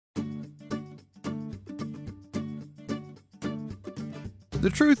The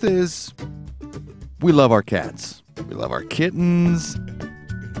truth is, we love our cats. We love our kittens.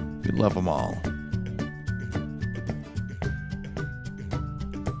 We love them all.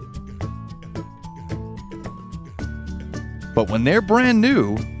 But when they're brand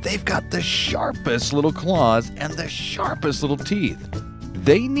new, they've got the sharpest little claws and the sharpest little teeth.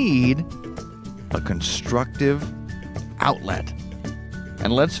 They need a constructive outlet.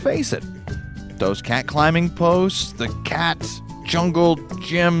 And let's face it, those cat climbing posts, the cat jungle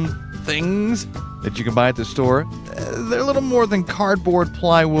gym things that you can buy at the store, they're little more than cardboard,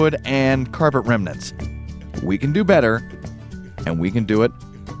 plywood, and carpet remnants. We can do better, and we can do it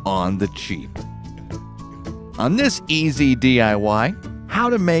on the cheap. On this easy DIY, how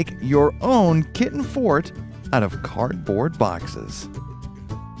to make your own kitten fort out of cardboard boxes.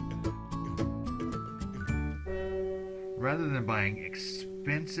 Rather than buying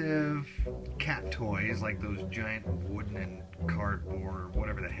expensive cat toys like those giant wooden and cardboard or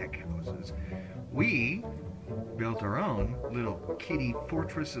whatever the heck houses, we built our own little kitty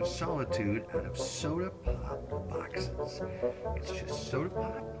fortress of solitude out of soda pop boxes. It's just soda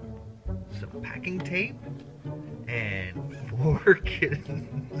pop, some packing tape, and 4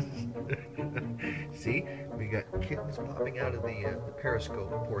 kittens. See, we got kittens popping out of the periscope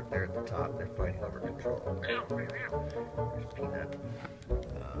port there at the top. They're fighting over control. There's Peanut.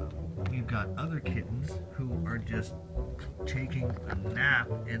 We've got other kittens who are just taking a nap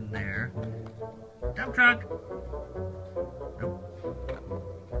in there. Dump truck. Nope.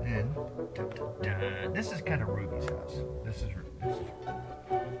 And this is kind of Ruby's house. This is Ruby.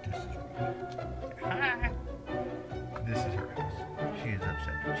 Hi. This is her house. She is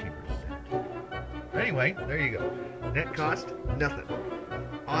upset that she was sad. Anyway, there you go. Net cost, nothing.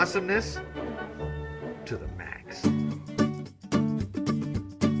 Awesomeness to the max.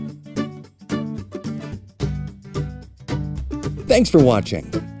 Thanks for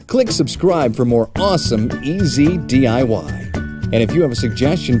watching. Click subscribe for more awesome, easy DIY. And if you have a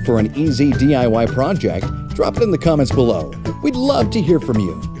suggestion for an easy DIY project, drop it in the comments below. We'd love to hear from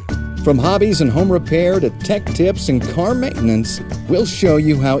you. From hobbies and home repair to tech tips and car maintenance, we'll show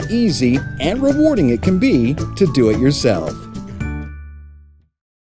you how easy and rewarding it can be to do it yourself.